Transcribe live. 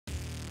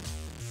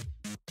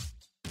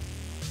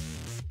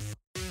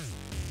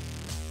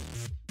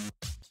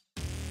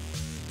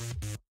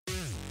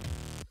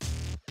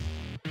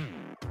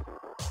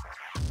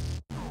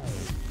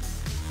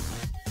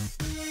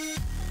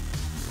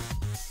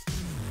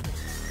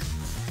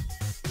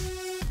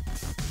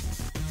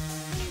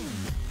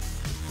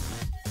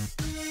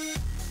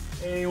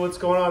Hey, what's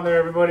going on there,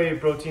 everybody?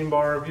 Protein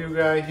bar review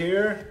guy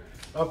here.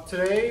 Up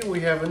today, we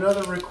have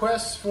another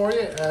request for you.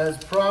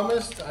 As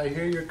promised, I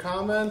hear your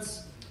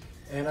comments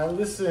and I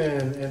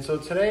listen. And so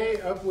today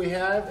up we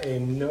have a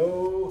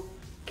no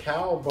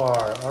cow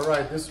bar. All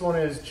right, this one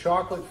is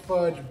chocolate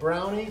fudge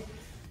brownie.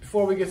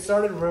 Before we get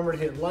started, remember to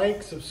hit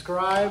like,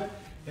 subscribe,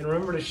 and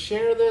remember to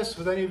share this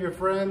with any of your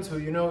friends who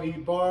you know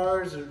eat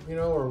bars or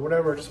or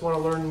whatever. Just want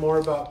to learn more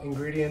about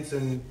ingredients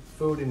and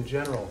food in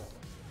general.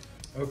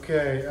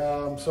 Okay,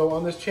 so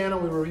on this channel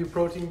we review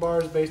protein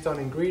bars based on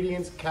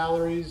ingredients,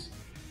 calories,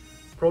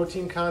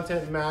 protein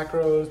content,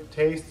 macros,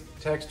 taste,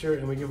 texture,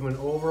 and we give them an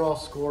overall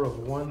score of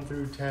 1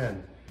 through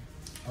 10.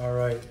 All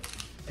right,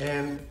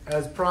 and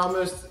as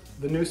promised,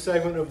 the new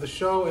segment of the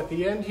show at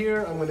the end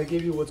here, I'm going to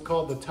give you what's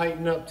called the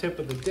tighten up tip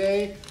of the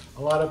day.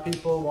 A lot of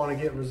people want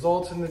to get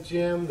results in the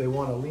gym, they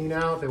want to lean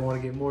out, they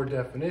want to get more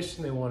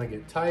definition, they want to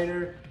get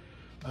tighter.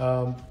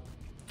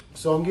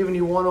 So I'm giving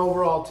you one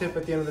overall tip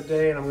at the end of the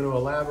day, and I'm going to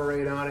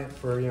elaborate on it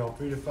for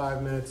 3 to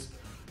 5 minutes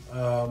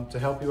to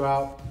help you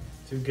out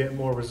to get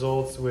more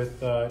results with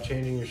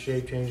changing your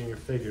shape, changing your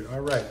figure.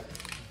 All right,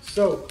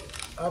 so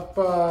up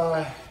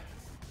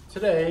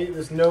today,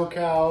 this no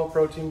cow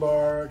protein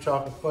bar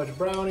chocolate fudge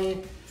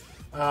brownie.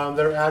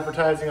 They're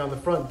advertising on the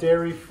front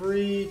dairy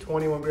free,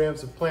 21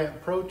 grams of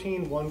plant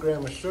protein, 1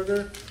 gram of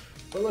sugar.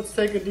 But let's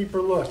take a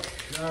deeper look.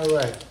 All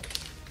right.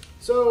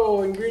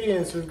 So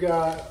ingredients, we've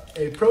got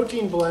a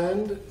protein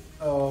blend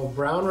of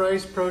brown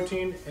rice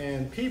protein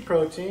and pea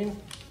protein.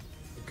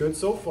 Good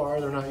so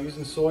far. They're not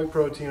using soy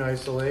protein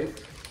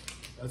isolate.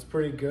 That's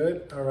pretty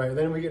good. All right,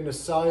 then we get into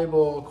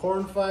soluble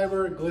corn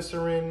fiber,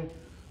 glycerin,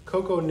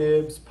 cocoa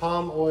nibs,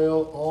 palm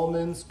oil,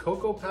 almonds,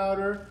 cocoa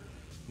powder,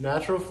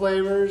 natural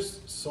flavors,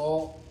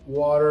 salt,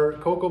 water,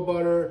 cocoa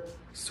butter,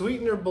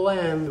 sweetener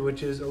blend,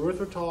 which is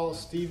erythritol,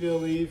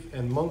 stevia leaf,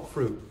 and monk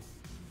fruit.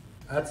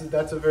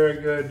 That's a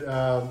very good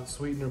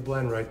sweetener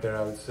blend right there,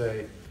 I would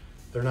say.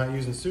 They're not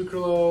using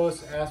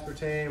sucralose,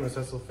 aspartame,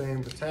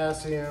 acesulfame,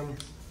 potassium,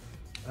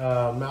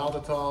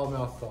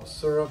 maltitol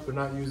syrup. They're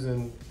not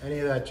using any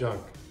of that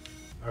junk.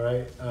 All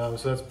right,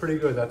 so that's pretty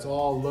good. That's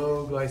all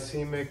low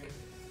glycemic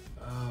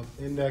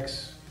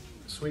index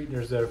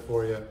sweeteners there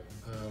for you.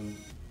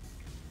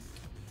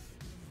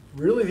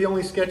 Really, the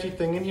only sketchy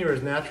thing in here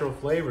is natural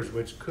flavors,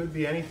 which could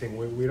be anything.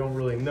 We don't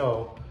really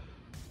know.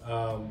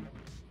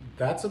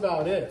 That's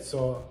about it.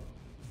 So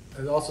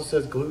it also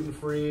says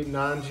gluten-free,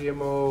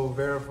 non-GMO,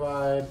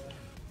 verified.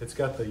 It's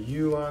got the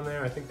U on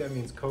there. I think that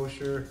means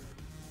kosher.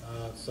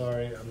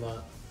 Sorry, I'm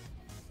not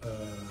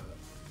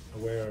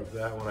aware of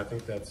that one. I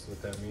think that's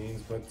what that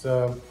means.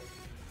 But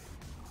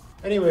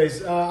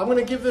anyways, I'm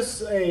gonna give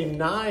this a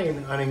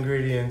 9 on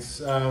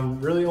ingredients.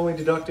 Really only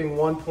deducting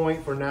 1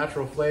 point for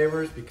natural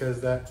flavors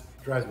because that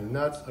drives me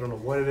nuts. I don't know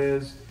what it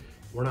is.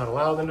 We're not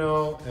allowed to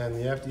know, and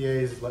the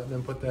FDA is letting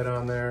them put that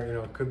on there.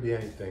 It could be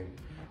anything.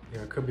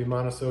 It could be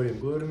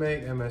monosodium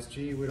glutamate,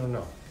 MSG, we don't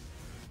know.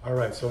 All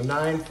right, so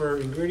 9 for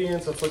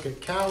ingredients. Let's look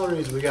at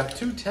calories. We got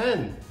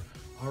 210.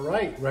 All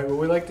right what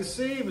we like to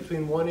see,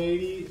 between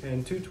 180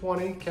 and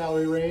 220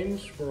 calorie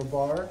range for a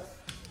bar.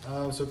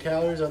 So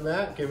calories on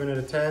that, giving it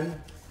a 10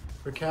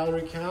 for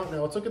calorie count.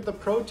 Now let's look at the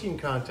protein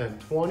content,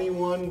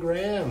 21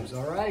 grams.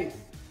 All right.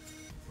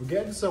 We're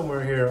getting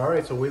somewhere here. All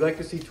right, so we like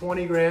to see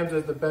 20 grams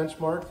as the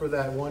benchmark for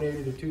that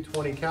 180 to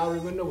 220 calorie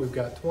window. We've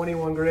got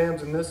 21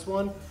 grams in this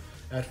one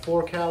at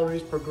 4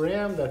 calories per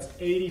gram. That's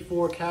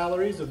 84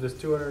 calories of this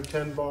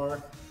 210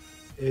 bar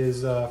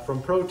is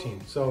from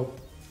protein. So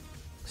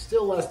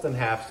still less than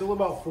half, still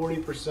about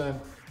 40%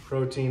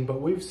 protein,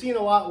 but we've seen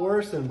a lot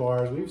worse in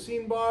bars. We've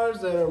seen bars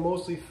that are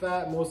mostly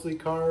fat, mostly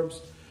carbs.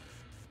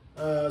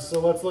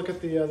 So let's look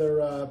at the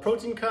other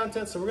protein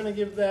content. So we're gonna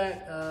give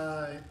that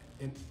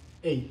an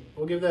 8.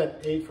 We'll give that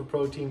 8 for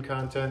protein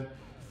content.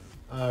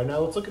 Now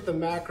let's look at the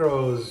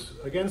macros.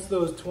 Against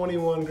those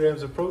 21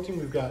 grams of protein,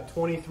 we've got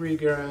 23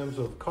 grams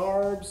of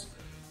carbs,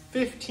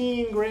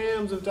 15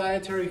 grams of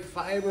dietary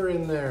fiber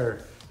in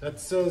there.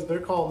 That says they're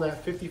calling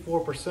that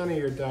 54% of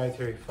your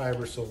dietary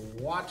fiber, so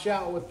watch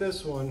out with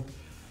this one.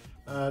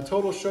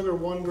 Total sugar,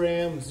 1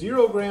 gram,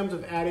 0 grams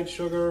of added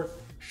sugar,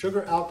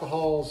 sugar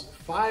alcohols,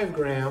 5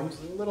 grams,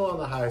 a little on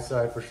the high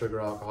side for sugar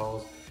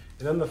alcohols.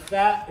 And then the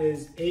fat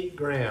is 8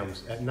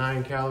 grams at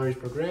 9 calories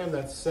per gram.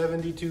 That's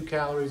 72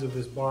 calories of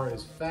this bar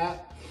is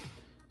fat.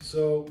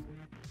 So,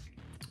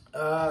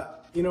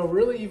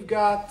 really you've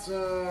got,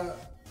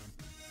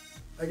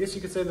 I guess you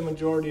could say the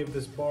majority of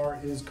this bar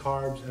is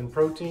carbs and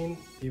protein,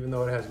 even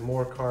though it has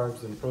more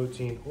carbs than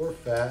protein or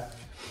fat.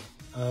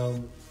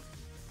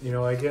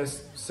 I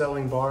guess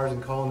selling bars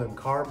and calling them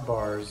carb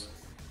bars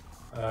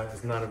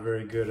is not a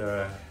very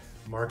good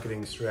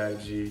marketing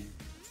strategy.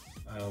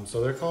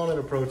 So they're calling it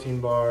a protein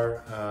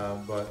bar,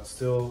 but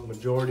still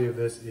majority of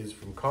this is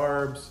from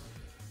carbs.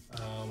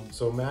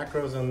 So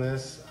macros on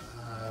this,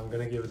 I'm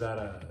gonna give that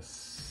a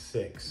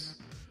 6.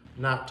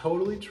 Not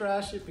totally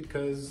trash it,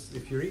 because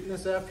if you're eating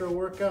this after a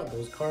workout,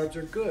 those carbs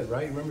are good,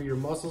 right? Remember, your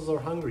muscles are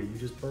hungry. You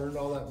just burned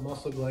all that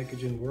muscle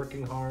glycogen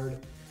working hard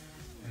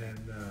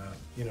and,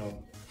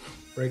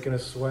 breaking a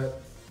sweat.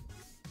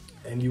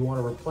 and you want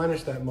to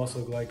replenish that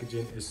muscle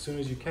glycogen as soon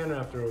as you can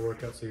after a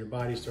workout so your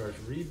body starts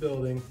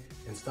rebuilding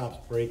and stops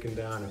breaking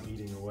down and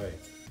eating away.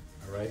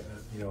 All right,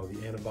 you know, the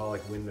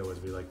anabolic window, as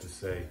we like to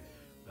say,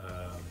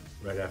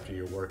 right after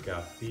your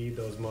workout. Feed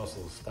those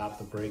muscles, stop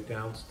the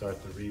breakdown, start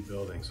the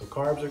rebuilding. So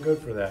carbs are good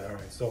for that. All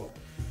right, so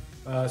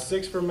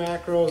 6 for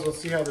macros. Let's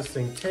see how this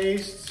thing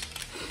tastes.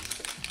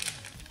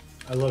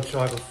 I love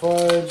chocolate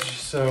fudge,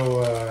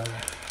 so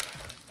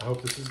I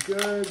hope this is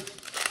good.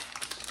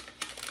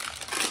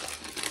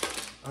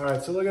 All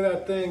right, so look at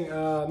that thing.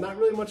 Not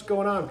really much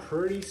going on,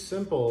 pretty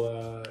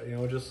simple. You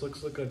know, it just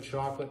looks like a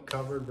chocolate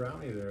covered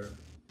brownie there.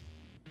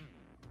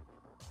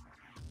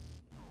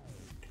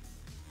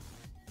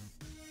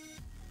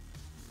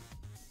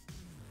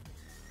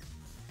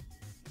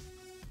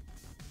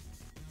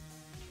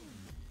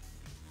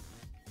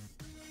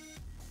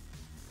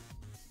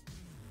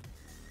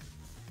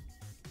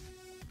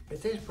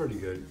 It tastes pretty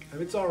good. I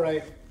mean, it's all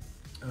right.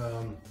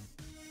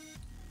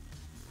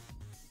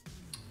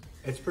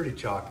 It's pretty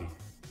chalky.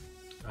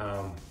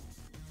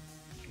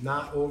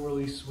 Not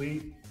overly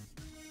sweet.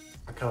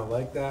 I kind of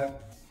like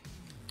that.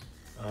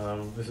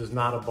 This is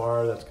not a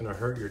bar that's gonna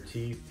hurt your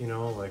teeth, you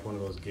know, like one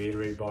of those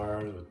Gatorade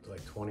bars with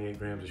like 28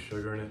 grams of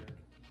sugar in it.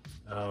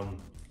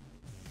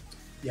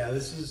 Yeah,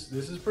 this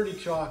is pretty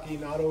chalky,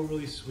 not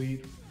overly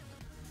sweet.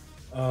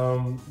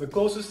 The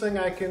closest thing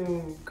I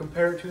can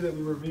compare it to that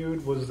we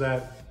reviewed was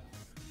that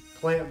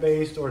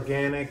plant-based,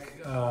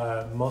 organic,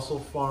 Muscle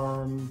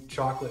Farm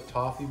chocolate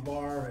toffee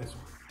bar. It's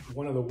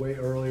one of the way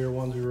earlier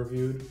ones we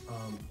reviewed.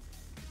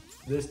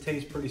 This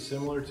tastes pretty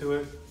similar to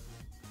it.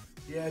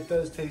 Yeah, it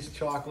does taste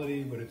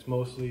chocolatey, but it's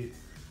mostly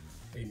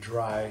a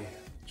dry,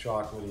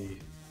 chocolatey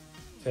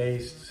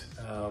taste.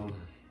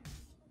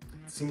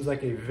 Seems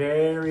like a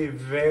very,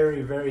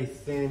 very, very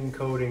thin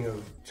coating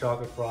of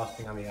chocolate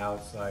frosting on the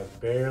outside,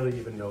 barely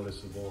even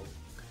noticeable.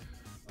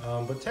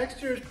 But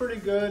texture is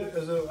pretty good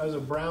as a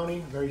brownie,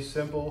 very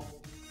simple,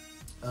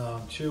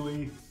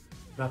 chewy,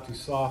 not too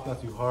soft,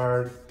 not too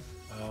hard.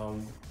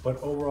 But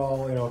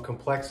overall, you know,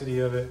 complexity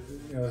of it,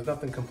 you know, there's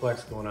nothing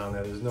complex going on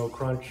there. There's no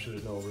crunch,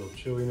 there's no real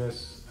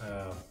chewiness.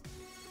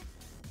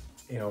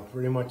 You know,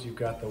 pretty much you've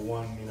got the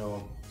one, you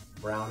know,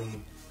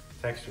 brownie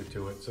texture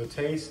to it. So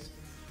taste,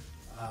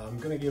 I'm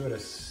gonna give it a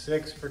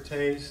 6 for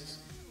taste.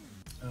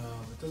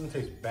 It doesn't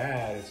taste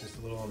bad, it's just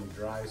a little on the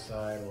dry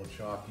side, a little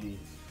chalky.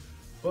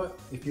 But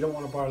if you don't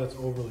want a bar that's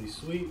overly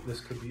sweet, this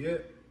could be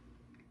it.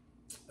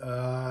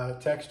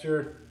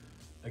 Texture,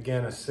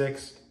 again, a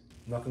 6.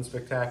 Nothing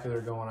spectacular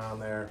going on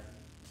there.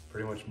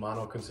 Pretty much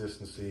mono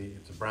consistency.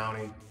 It's a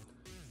brownie.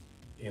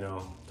 You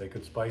know, they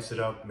could spice it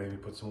up, maybe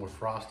put some more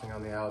frosting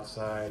on the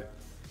outside,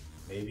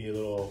 maybe a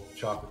little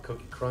chocolate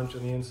cookie crunch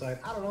on the inside.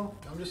 I don't know.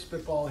 I'm just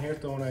spitballing here,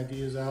 throwing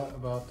ideas out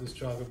about this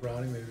chocolate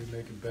brownie, maybe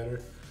make it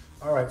better.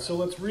 All right, so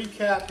let's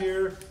recap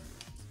here.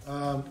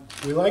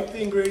 We like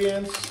the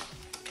ingredients.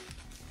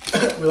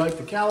 We like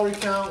the calorie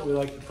count. We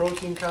like the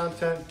protein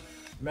content.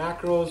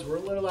 Macros were a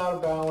little out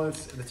of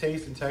balance. The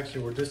taste and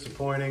texture were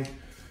disappointing.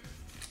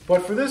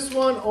 But for this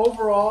one,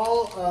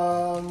 overall,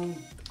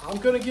 I'm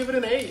gonna give it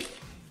an 8.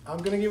 I'm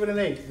gonna give it an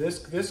 8.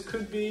 This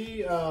could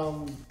be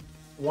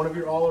one of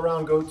your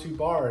all-around go-to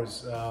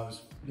bars,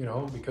 you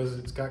know, because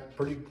it's got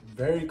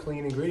very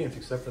clean ingredients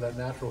except for that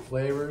natural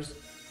flavors.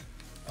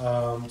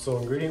 So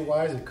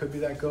ingredient-wise, it could be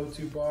that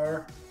go-to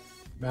bar.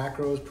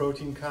 Macros,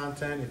 protein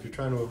content, if you're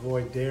trying to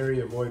avoid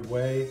dairy, avoid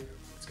whey.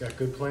 It's got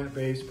good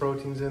plant-based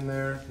proteins in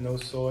there, no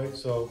soy.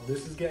 So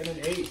this is getting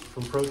an 8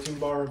 from Protein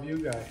Bar Review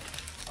Guy.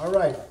 All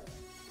right,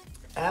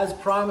 as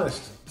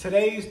promised,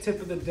 today's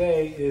tip of the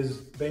day is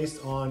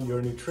based on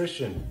your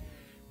nutrition.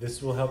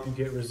 This will help you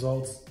get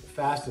results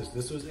fastest.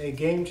 This was a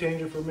game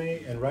changer for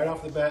me, and right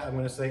off the bat, I'm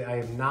gonna say I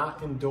am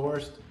not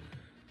endorsed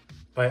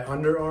by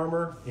Under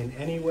Armour in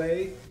any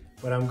way,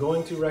 but I'm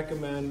going to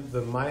recommend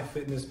the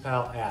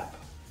MyFitnessPal app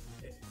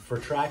for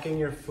tracking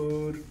your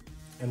food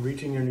and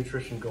reaching your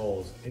nutrition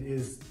goals. It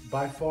is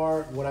by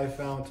far what I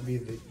found to be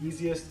the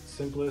easiest,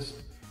 simplest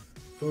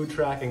food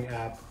tracking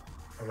app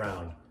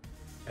around.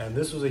 And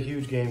this was a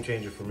huge game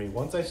changer for me.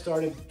 Once I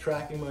started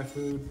tracking my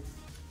food,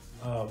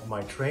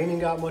 my training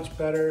got much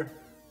better.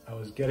 I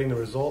was getting the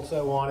results I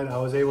wanted. I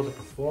was able to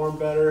perform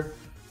better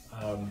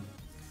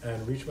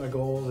and reach my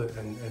goals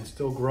and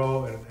still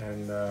grow.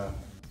 And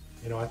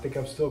you know, I think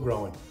I'm still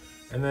growing.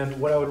 And then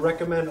what I would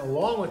recommend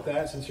along with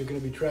that, since you're gonna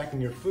be tracking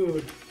your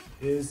food,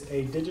 is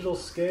a digital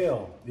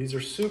scale. These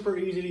are super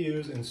easy to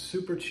use and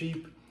super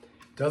cheap.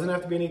 Doesn't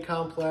have to be any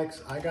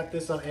complex. I got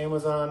this on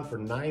Amazon for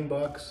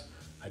 $9.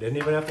 I didn't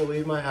even have to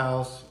leave my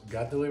house.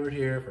 Got delivered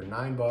here for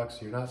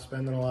 $9. You're not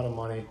spending a lot of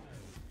money.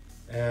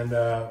 And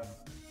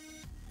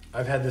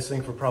I've had this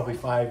thing for probably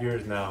 5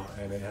 years now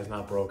and it has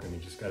not broken. You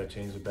just gotta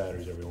change the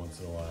batteries every once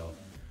in a while,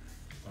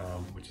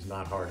 which is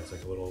not hard. It's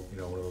like a little, you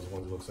know, one of those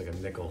ones that looks like a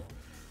nickel.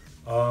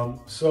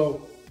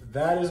 So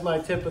that is my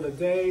tip of the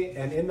day.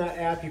 And in that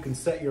app, you can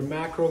set your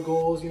macro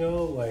goals, you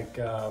know, like,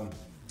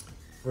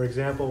 for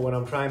example, when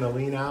I'm trying to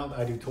lean out,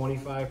 I do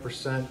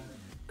 25%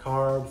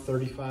 carb,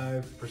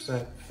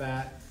 35%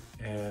 fat,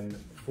 and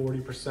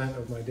 40%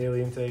 of my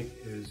daily intake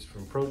is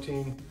from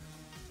protein.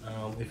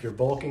 If you're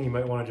bulking, you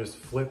might want to just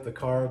flip the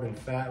carb and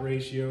fat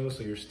ratio,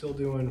 so you're still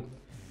doing,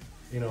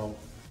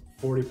 40%,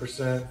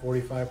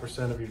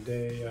 45% of your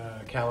day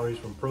calories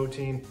from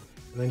protein,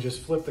 and then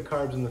just flip the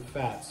carbs and the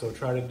fat. So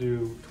try to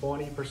do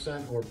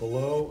 20% or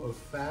below of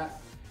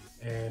fat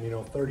and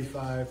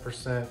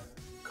 35%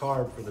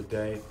 carb for the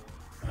day.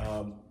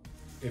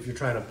 If you're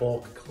trying to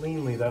bulk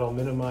cleanly, that'll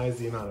minimize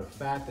the amount of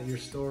fat that you're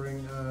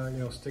storing,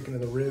 sticking to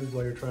the ribs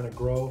while you're trying to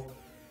grow.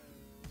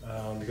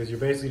 Because you're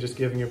basically just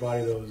giving your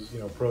body those,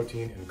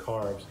 protein and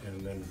carbs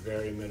and then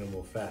very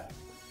minimal fat.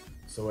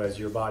 So as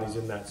your body's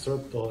in that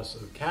surplus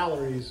of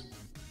calories,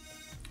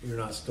 you're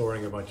not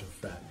storing a bunch of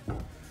fat.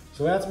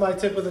 So that's my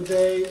tip of the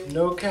day.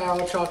 No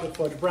Cow Chocolate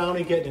Fudge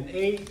Brownie, getting an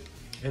 8.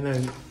 And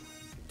then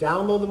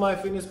download the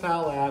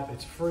MyFitnessPal app.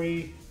 It's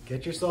free.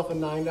 Get yourself a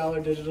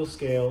 $9 digital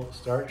scale.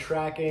 Start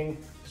tracking.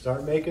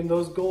 Start making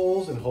those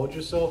goals and hold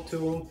yourself to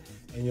them.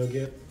 And you'll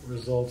get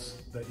results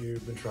that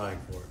you've been trying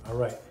for. All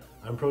right.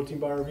 I'm Protein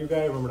Bar Review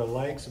Guy. Remember to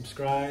like,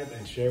 subscribe,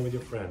 and share with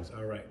your friends.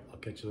 All right. I'll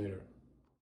catch you later.